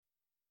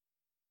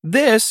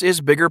This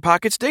is Bigger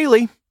Pockets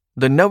Daily,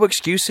 the no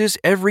excuses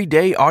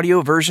everyday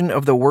audio version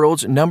of the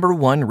world's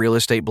 #1 real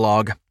estate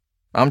blog.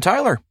 I'm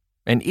Tyler,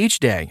 and each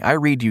day I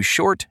read you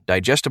short,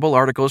 digestible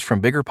articles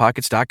from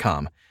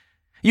BiggerPockets.com.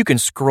 You can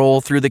scroll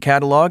through the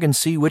catalog and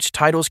see which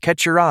titles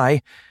catch your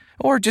eye,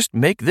 or just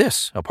make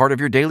this a part of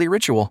your daily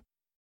ritual.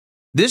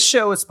 This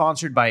show is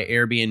sponsored by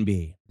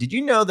Airbnb. Did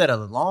you know that a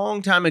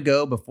long time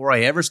ago, before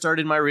I ever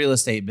started my real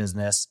estate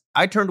business,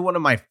 I turned one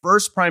of my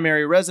first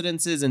primary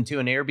residences into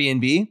an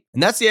Airbnb?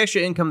 And that's the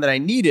extra income that I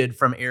needed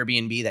from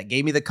Airbnb that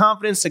gave me the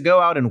confidence to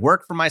go out and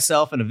work for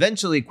myself and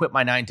eventually quit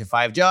my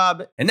 9-to-5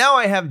 job. And now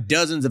I have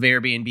dozens of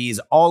Airbnbs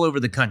all over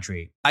the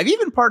country. I've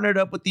even partnered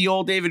up with the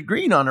old David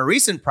Green on a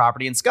recent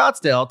property in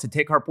Scottsdale to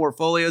take our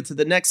portfolio to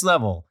the next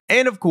level.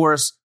 And of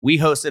course, we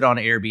host it on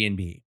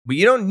Airbnb. But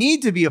you don't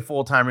need to be a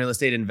full-time real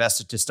estate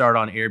investor to start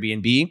on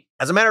Airbnb.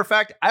 As a matter of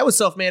fact, I was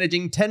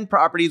self-managing 10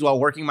 properties while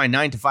working my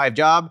 9-to-5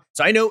 job,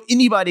 so I know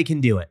anybody can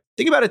do it.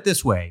 Think about it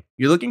this way.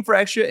 You're looking for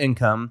extra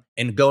income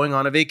and going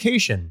on a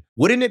vacation.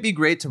 Wouldn't it be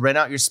great to rent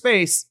out your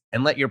space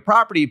and let your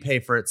property pay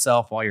for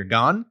itself while you're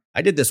gone?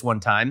 I did this one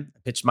time. I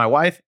pitched my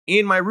wife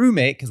and my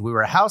roommate, because we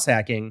were house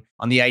hacking,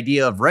 on the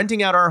idea of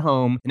renting out our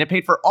home, and it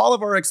paid for all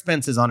of our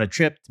expenses on a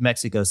trip to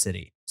Mexico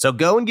City. So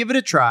go and give it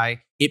a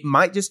try. It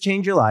might just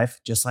change your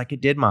life, just like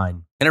it did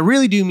mine. And I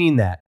really do mean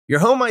that. Your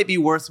home might be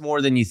worth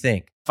more than you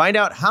think. Find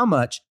out how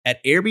much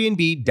at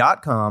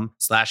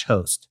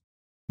airbnb.com/host.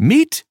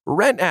 Meet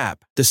RentApp,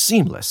 the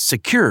seamless,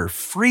 secure,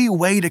 free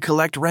way to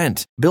collect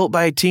rent. Built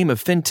by a team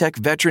of fintech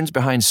veterans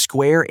behind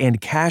Square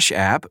and Cash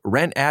App,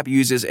 RentApp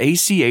uses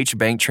ACH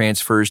bank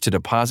transfers to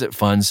deposit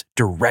funds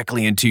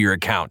directly into your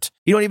account.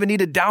 You don't even need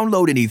to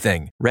download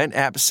anything.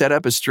 RentApp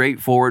setup is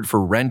straightforward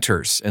for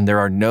renters, and there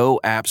are no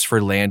apps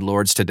for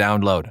landlords to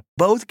download.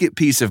 Both get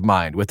peace of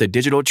mind with a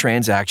digital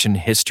transaction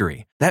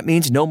history. That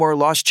means no more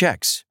lost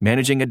checks,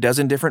 managing a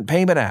dozen different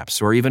payment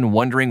apps, or even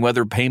wondering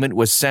whether payment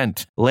was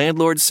sent.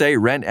 Landlords say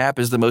RentApp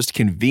is the most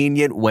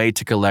convenient way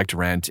to collect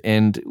rent,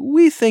 and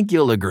we think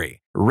you'll agree.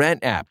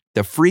 RentApp,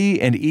 the free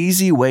and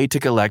easy way to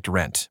collect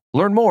rent.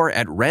 Learn more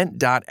at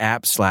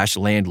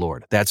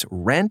rent.app/landlord. That's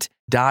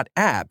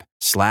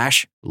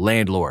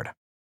rent.app/landlord.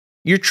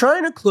 You're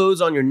trying to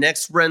close on your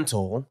next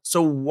rental,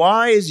 so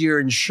why is your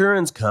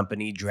insurance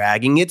company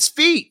dragging its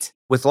feet?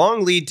 With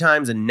long lead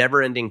times and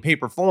never-ending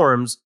paper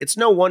forms, it's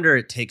no wonder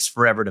it takes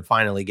forever to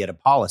finally get a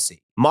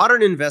policy.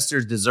 Modern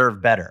investors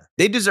deserve better.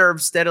 They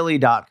deserve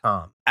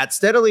Steadily.com. At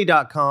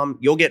Steadily.com,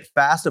 you'll get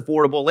fast,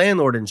 affordable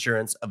landlord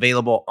insurance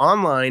available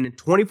online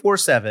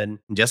 24/7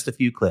 in just a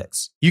few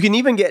clicks. You can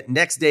even get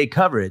next-day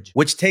coverage,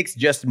 which takes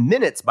just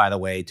minutes, by the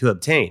way, to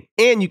obtain.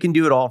 And you can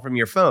do it all from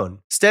your phone.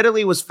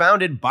 Steadily was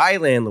founded by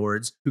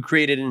landlords who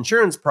created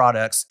insurance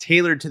products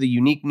tailored to the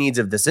unique needs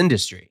of this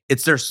industry.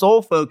 It's their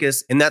sole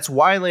focus, and that's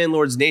why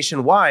landlords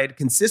nationwide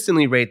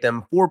consistently rate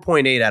them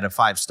 4.8 out of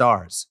 5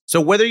 stars.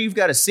 So whether you've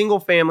got a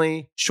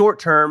single-family,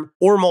 short-term,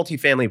 or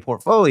multifamily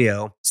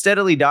portfolio,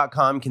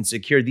 Steadily.com can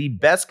secure the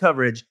best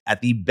coverage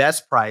at the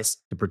best price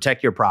to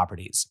protect your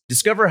properties.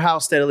 Discover how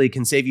Steadily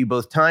can save you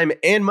both time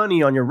and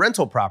money on your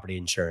rental property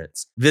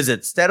insurance.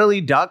 Visit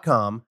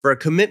Steadily.com for a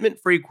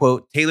commitment-free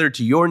quote tailored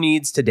to your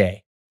needs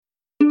today.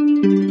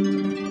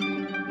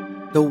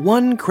 The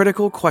one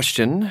critical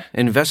question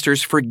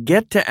investors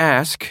forget to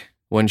ask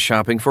when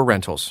shopping for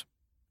rentals.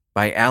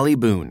 By Allie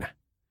Boone.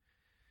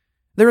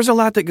 There is a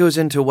lot that goes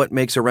into what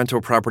makes a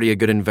rental property a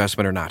good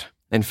investment or not.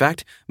 In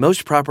fact,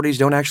 most properties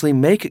don't actually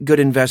make good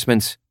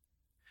investments.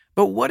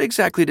 But what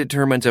exactly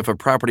determines if a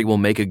property will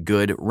make a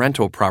good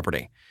rental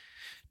property?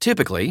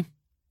 Typically,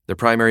 the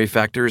primary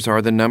factors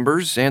are the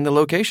numbers and the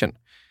location.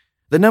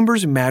 The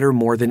numbers matter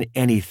more than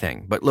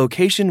anything, but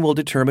location will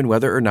determine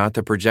whether or not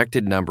the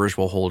projected numbers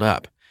will hold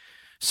up.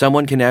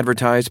 Someone can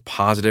advertise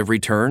positive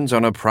returns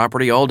on a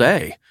property all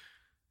day,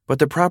 but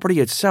the property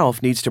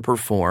itself needs to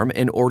perform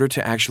in order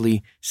to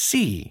actually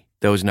see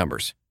those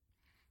numbers.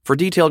 For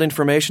detailed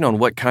information on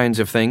what kinds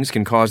of things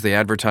can cause the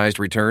advertised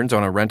returns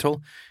on a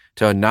rental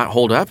to not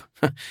hold up,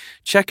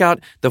 check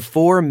out the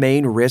 4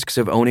 main risks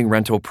of owning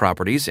rental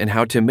properties and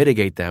how to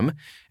mitigate them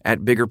at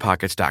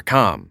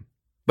BiggerPockets.com.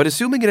 But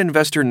assuming an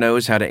investor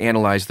knows how to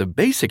analyze the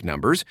basic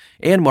numbers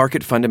and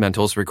market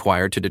fundamentals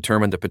required to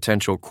determine the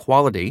potential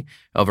quality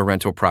of a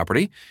rental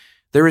property,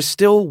 there is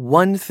still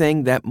one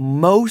thing that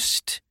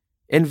most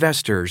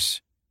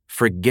investors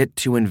forget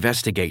to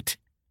investigate: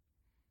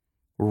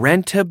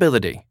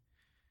 rentability.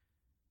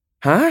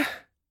 Huh?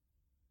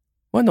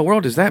 What in the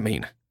world does that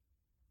mean?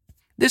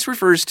 This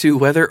refers to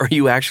whether or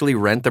you actually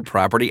rent the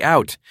property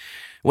out.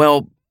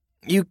 Well,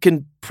 you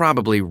can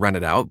probably rent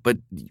it out, but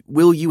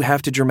will you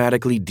have to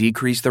dramatically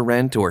decrease the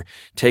rent or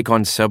take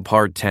on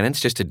subpar tenants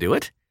just to do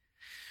it?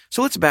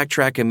 So let's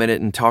backtrack a minute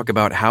and talk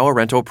about how a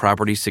rental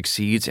property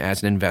succeeds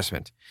as an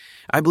investment.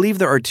 I believe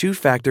there are 2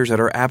 factors that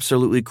are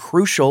absolutely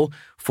crucial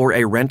for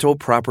a rental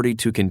property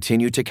to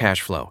continue to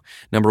cash flow.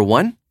 Number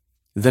 1,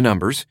 the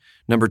numbers.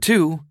 Number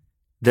 2,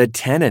 the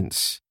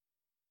tenants.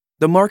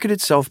 The market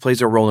itself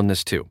plays a role in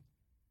this too,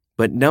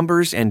 but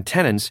numbers and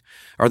tenants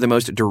are the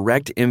most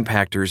direct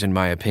impactors in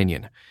my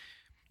opinion.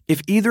 If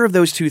either of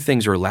those two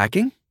things are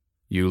lacking,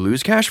 you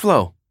lose cash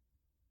flow.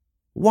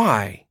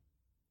 Why?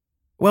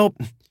 Well,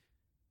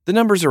 the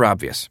numbers are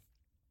obvious.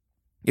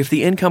 If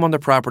the income on the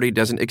property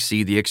doesn't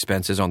exceed the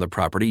expenses on the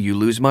property, you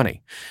lose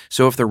money.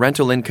 So if the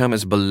rental income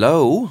is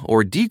below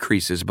or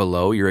decreases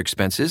below your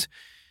expenses,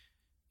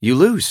 you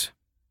lose.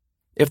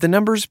 If the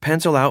numbers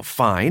pencil out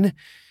fine,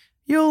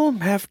 you'll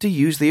have to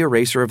use the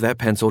eraser of that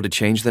pencil to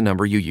change the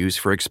number you use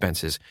for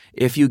expenses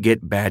if you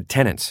get bad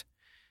tenants.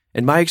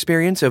 In my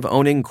experience of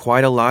owning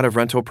quite a lot of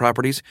rental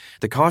properties,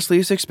 the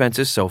costliest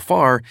expenses so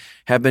far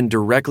have been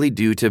directly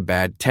due to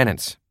bad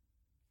tenants.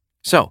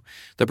 So,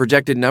 the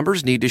projected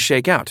numbers need to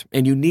shake out,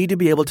 and you need to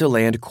be able to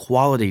land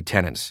quality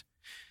tenants.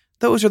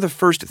 Those are the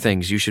first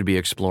things you should be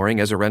exploring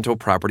as a rental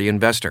property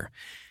investor.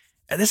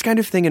 And this kind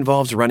of thing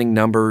involves running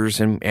numbers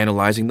and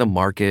analyzing the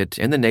market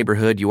and the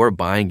neighborhood you are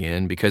buying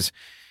in, because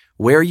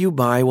where you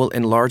buy will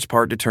in large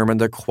part determine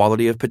the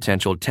quality of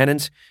potential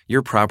tenants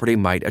your property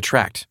might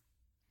attract.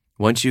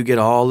 Once you get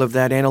all of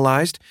that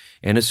analyzed,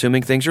 and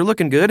assuming things are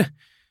looking good,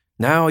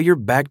 now you're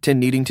back to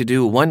needing to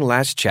do one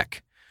last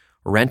check: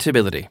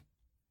 rentability.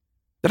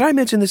 Did I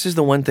mention this is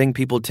the one thing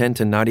people tend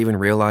to not even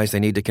realize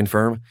they need to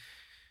confirm?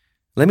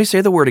 Let me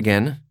say the word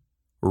again: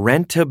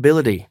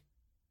 rentability.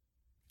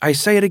 I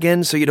say it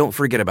again so you don't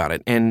forget about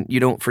it, and you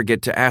don't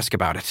forget to ask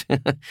about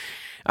it.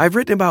 I've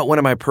written about one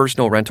of my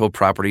personal rental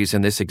properties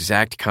in this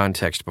exact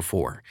context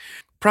before.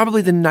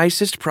 Probably the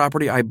nicest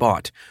property I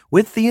bought,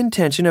 with the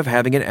intention of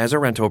having it as a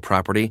rental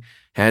property,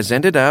 has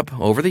ended up,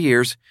 over the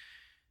years,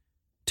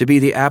 to be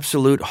the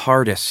absolute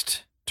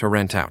hardest to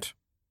rent out.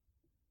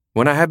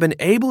 When I have been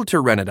able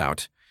to rent it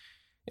out,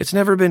 it's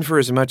never been for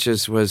as much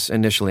as was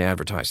initially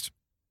advertised.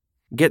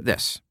 Get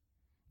this.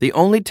 The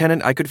only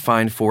tenant I could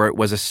find for it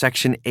was a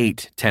Section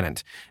 8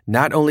 tenant.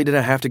 Not only did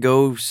I have to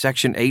go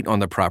Section 8 on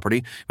the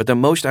property, but the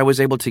most I was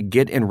able to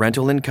get in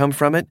rental income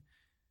from it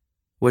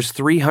was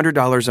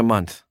 $300 a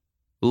month,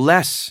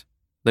 less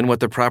than what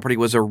the property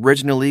was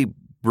originally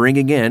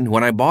bringing in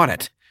when I bought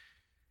it.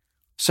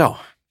 So,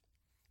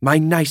 my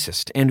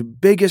nicest and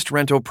biggest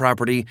rental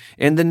property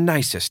in the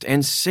nicest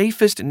and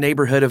safest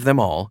neighborhood of them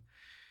all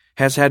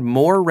has had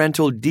more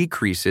rental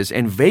decreases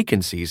and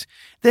vacancies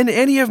than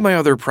any of my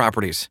other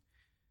properties.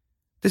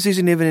 This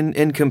isn't even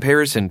in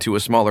comparison to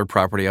a smaller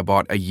property I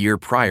bought a year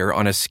prior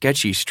on a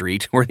sketchy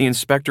street where the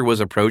inspector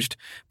was approached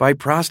by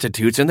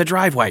prostitutes in the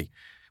driveway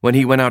when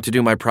he went out to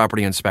do my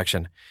property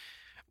inspection.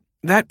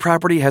 That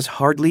property has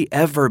hardly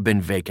ever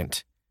been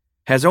vacant,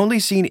 has only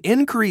seen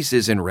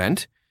increases in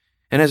rent,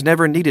 and has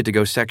never needed to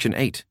go Section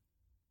 8.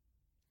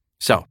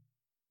 So,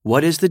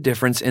 what is the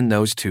difference in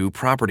those two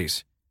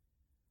properties?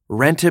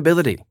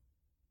 Rentability.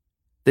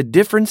 The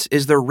difference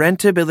is the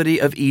rentability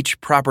of each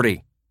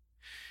property.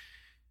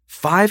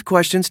 5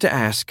 questions to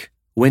ask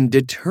when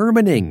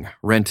determining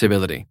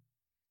rentability.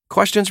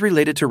 Questions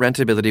related to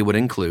rentability would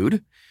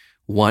include: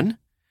 1.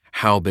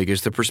 How big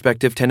is the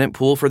prospective tenant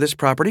pool for this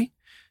property?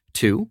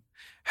 2.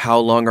 How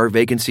long are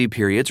vacancy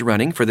periods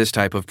running for this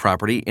type of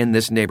property in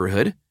this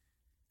neighborhood?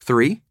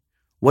 3.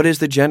 What is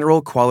the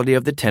general quality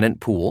of the tenant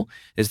pool?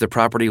 Is the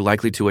property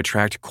likely to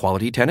attract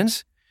quality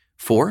tenants?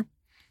 4.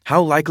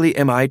 How likely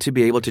am I to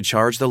be able to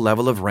charge the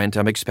level of rent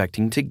I'm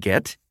expecting to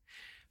get?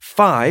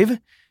 5.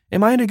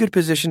 Am I in a good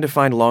position to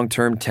find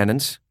long-term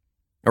tenants?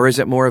 Or is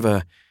it more of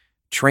a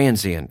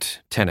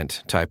transient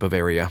tenant type of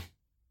area?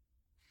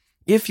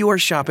 If you are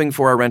shopping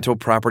for a rental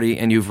property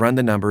and you've run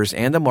the numbers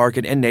and the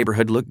market and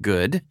neighborhood look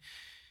good,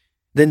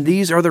 then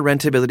these are the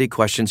rentability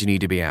questions you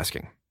need to be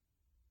asking.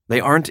 They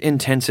aren't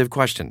intensive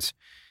questions,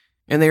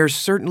 and they are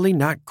certainly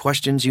not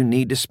questions you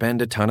need to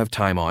spend a ton of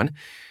time on,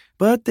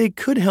 but they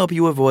could help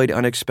you avoid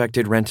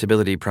unexpected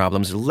rentability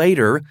problems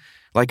later,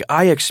 like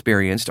I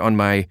experienced on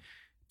my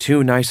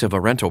too nice of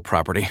a rental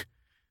property.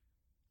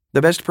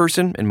 The best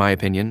person, in my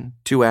opinion,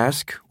 to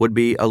ask would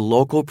be a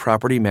local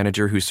property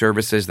manager who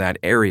services that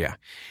area.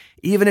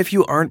 Even if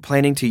you aren't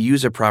planning to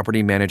use a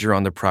property manager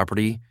on the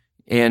property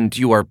and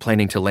you are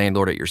planning to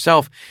landlord it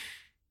yourself,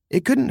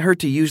 it couldn't hurt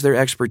to use their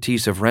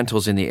expertise of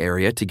rentals in the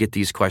area to get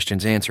these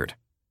questions answered.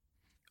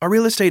 A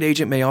real estate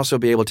agent may also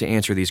be able to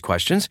answer these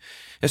questions,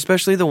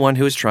 especially the one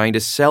who is trying to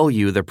sell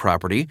you the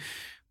property,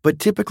 but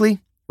typically,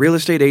 real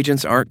estate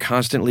agents aren't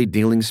constantly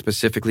dealing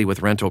specifically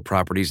with rental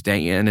properties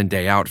day in and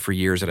day out for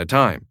years at a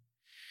time.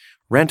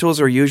 Rentals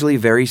are usually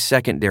very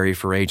secondary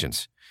for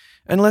agents,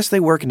 unless they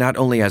work not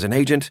only as an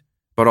agent,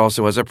 but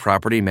also as a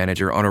property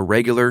manager on a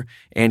regular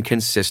and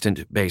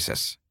consistent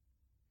basis.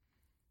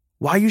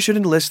 Why you should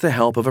enlist the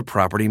help of a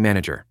property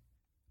manager.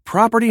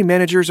 Property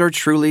managers are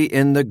truly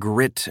in the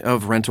grit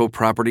of rental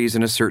properties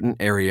in a certain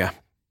area.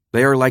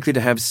 They are likely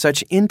to have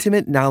such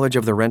intimate knowledge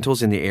of the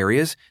rentals in the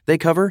areas they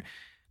cover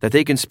that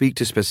they can speak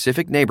to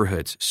specific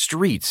neighborhoods,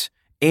 streets,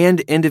 and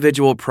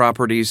individual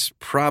properties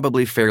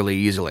probably fairly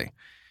easily.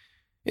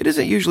 It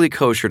isn't usually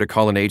kosher to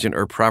call an agent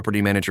or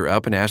property manager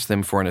up and ask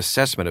them for an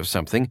assessment of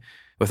something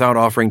without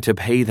offering to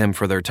pay them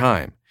for their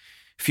time.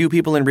 Few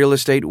people in real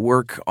estate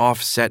work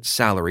offset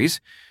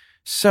salaries,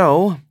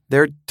 so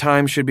their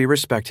time should be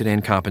respected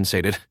and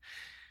compensated.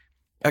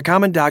 A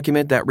common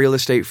document that real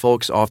estate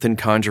folks often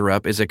conjure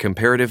up is a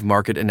comparative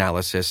market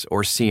analysis,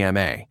 or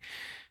CMA.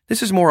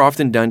 This is more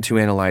often done to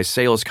analyze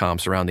sales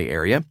comps around the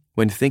area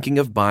when thinking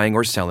of buying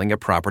or selling a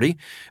property,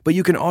 but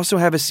you can also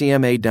have a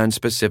CMA done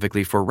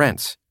specifically for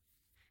rents.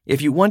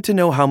 If you want to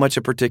know how much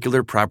a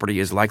particular property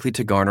is likely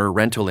to garner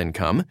rental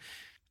income,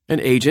 an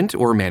agent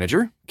or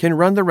manager can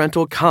run the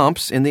rental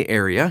comps in the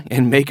area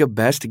and make a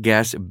best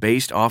guess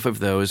based off of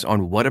those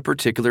on what a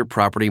particular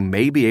property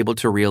may be able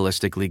to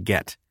realistically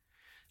get.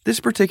 This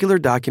particular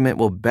document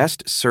will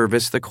best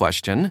service the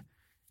question,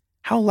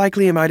 how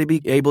likely am I to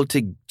be able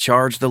to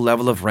charge the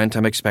level of rent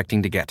I'm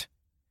expecting to get?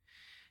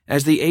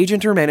 As the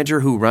agent or manager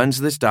who runs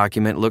this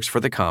document looks for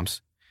the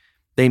comps,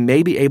 they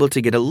may be able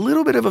to get a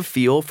little bit of a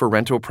feel for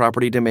rental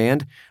property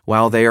demand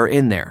while they are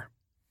in there.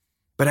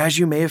 But as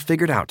you may have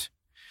figured out,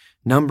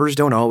 numbers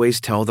don't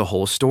always tell the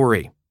whole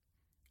story.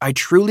 I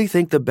truly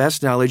think the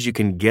best knowledge you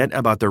can get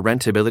about the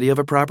rentability of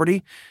a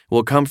property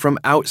will come from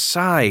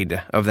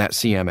outside of that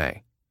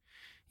CMA.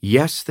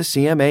 Yes, the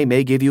CMA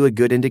may give you a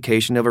good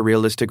indication of a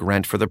realistic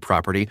rent for the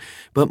property,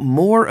 but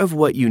more of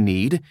what you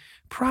need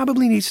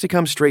probably needs to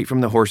come straight from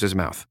the horse's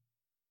mouth.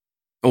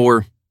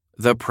 Or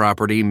the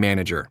property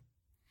manager.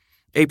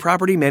 A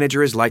property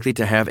manager is likely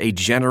to have a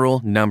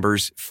general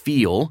numbers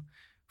feel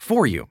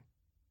for you,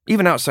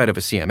 even outside of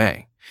a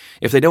CMA.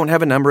 If they don't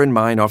have a number in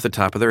mind off the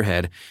top of their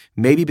head,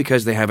 maybe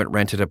because they haven't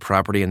rented a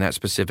property in that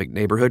specific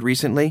neighborhood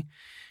recently,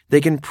 they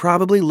can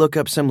probably look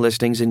up some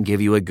listings and give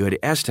you a good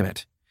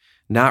estimate,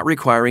 not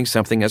requiring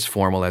something as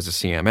formal as a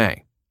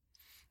CMA.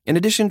 In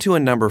addition to a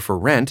number for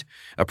rent,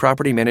 a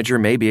property manager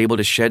may be able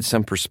to shed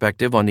some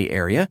perspective on the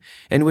area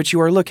in which you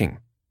are looking.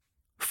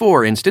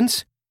 For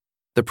instance,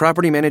 the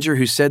property manager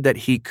who said that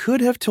he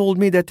could have told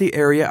me that the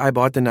area I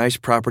bought the nice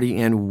property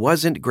in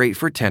wasn't great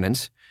for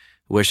tenants.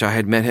 Wish I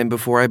had met him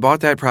before I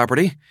bought that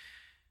property.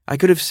 I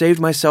could have saved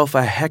myself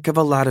a heck of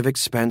a lot of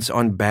expense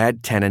on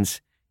bad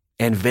tenants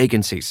and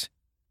vacancies.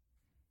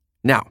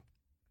 Now,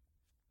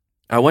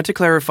 I want to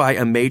clarify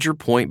a major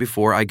point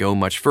before I go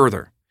much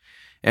further.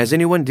 As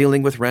anyone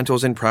dealing with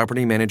rentals and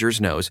property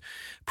managers knows,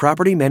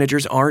 property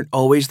managers aren't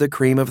always the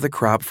cream of the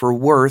crop for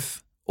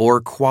worth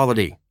or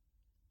quality.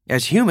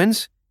 As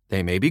humans,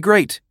 they may be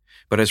great,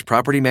 but as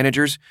property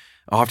managers,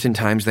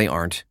 oftentimes they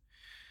aren't.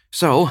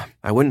 So,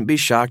 I wouldn't be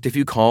shocked if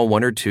you call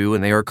one or two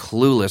and they are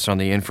clueless on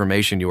the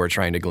information you are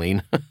trying to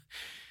glean.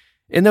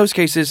 In those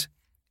cases,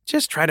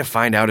 just try to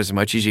find out as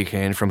much as you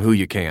can from who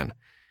you can.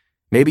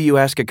 Maybe you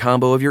ask a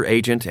combo of your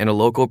agent and a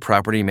local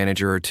property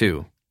manager or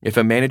two. If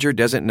a manager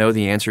doesn't know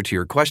the answer to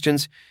your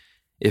questions,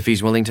 if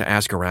he's willing to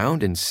ask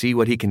around and see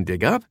what he can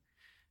dig up,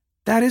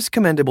 that is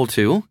commendable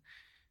too.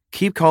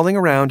 Keep calling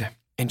around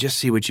and just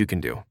see what you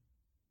can do.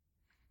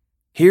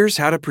 Here's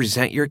how to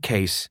present your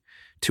case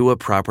to a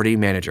property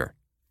manager.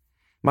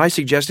 My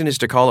suggestion is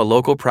to call a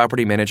local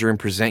property manager and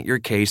present your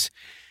case.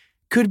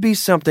 Could be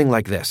something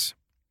like this.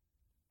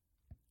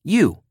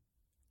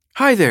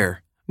 Hi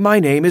there. My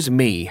name is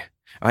me.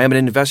 I am an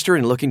investor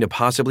and looking to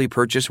possibly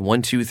purchase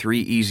 123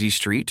 Easy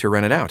Street to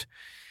rent it out.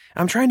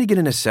 I'm trying to get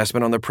an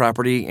assessment on the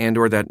property and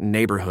or that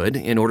neighborhood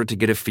in order to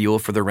get a feel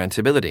for the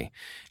rentability,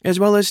 as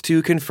well as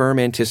to confirm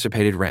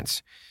anticipated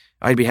rents.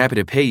 I'd be happy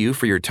to pay you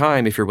for your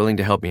time if you're willing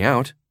to help me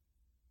out.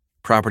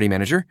 Property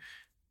manager.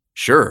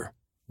 Sure.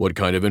 What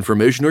kind of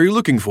information are you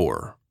looking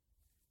for?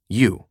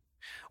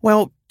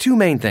 Well, two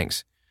main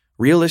things.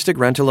 Realistic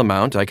rental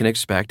amount I can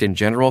expect and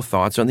general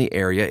thoughts on the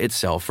area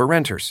itself for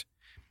renters.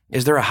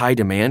 Is there a high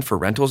demand for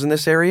rentals in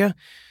this area?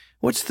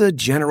 What's the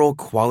general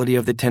quality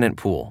of the tenant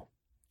pool?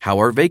 How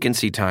are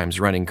vacancy times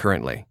running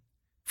currently?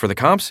 For the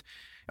comps,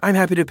 I'm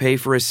happy to pay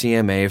for a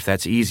CMA if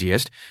that's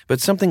easiest,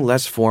 but something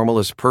less formal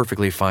is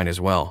perfectly fine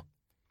as well.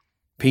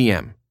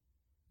 PM.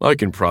 I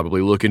can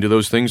probably look into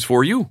those things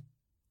for you.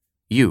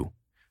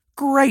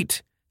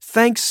 Great!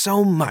 Thanks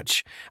so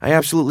much. I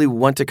absolutely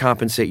want to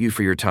compensate you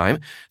for your time,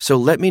 so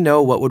let me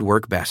know what would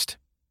work best.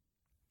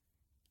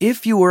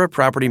 If you were a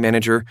property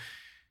manager,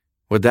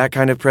 would that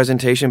kind of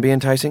presentation be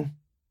enticing?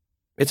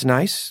 It's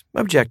nice,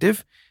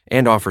 objective,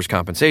 and offers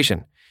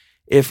compensation.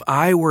 If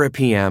I were a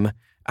PM,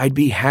 I'd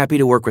be happy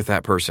to work with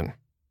that person.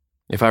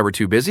 If I were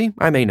too busy,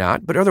 I may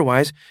not, but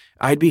otherwise,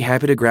 I'd be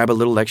happy to grab a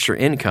little extra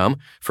income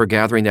for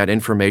gathering that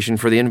information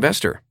for the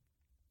investor.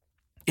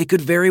 It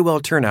could very well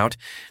turn out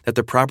that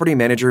the property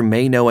manager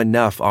may know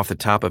enough off the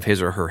top of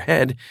his or her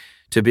head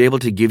to be able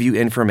to give you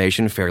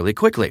information fairly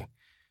quickly,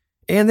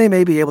 and they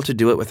may be able to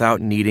do it without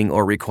needing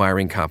or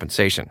requiring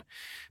compensation.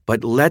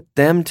 But let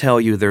them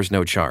tell you there's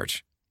no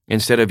charge,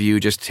 instead of you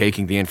just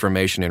taking the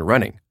information and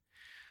running.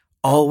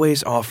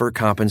 Always offer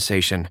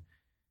compensation,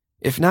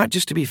 if not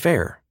just to be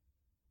fair,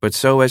 but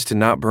so as to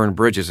not burn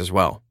bridges as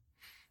well.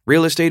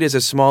 Real estate is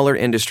a smaller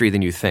industry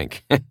than you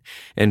think,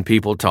 and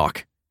people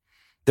talk.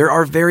 There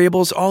are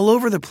variables all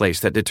over the place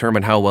that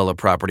determine how well a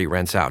property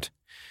rents out.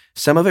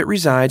 Some of it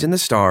resides in the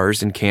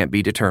stars and can't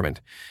be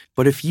determined.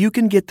 But if you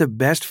can get the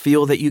best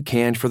feel that you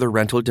can for the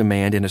rental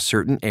demand in a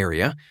certain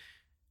area,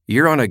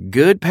 you're on a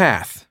good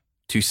path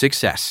to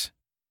success.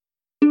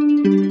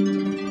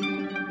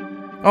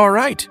 All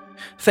right.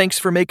 Thanks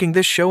for making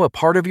this show a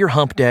part of your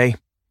hump day.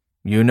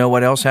 You know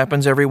what else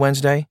happens every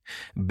Wednesday?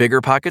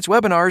 BiggerPockets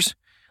webinars.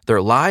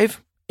 They're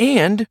live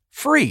and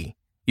free.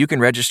 You can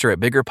register at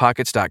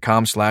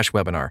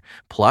biggerpockets.com/webinar.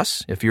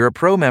 Plus, if you're a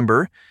pro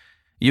member,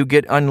 you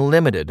get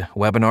unlimited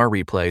webinar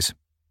replays.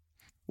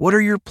 What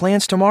are your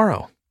plans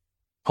tomorrow?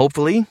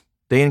 Hopefully,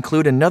 they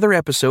include another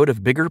episode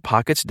of Bigger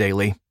Pockets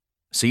Daily.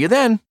 See you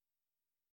then.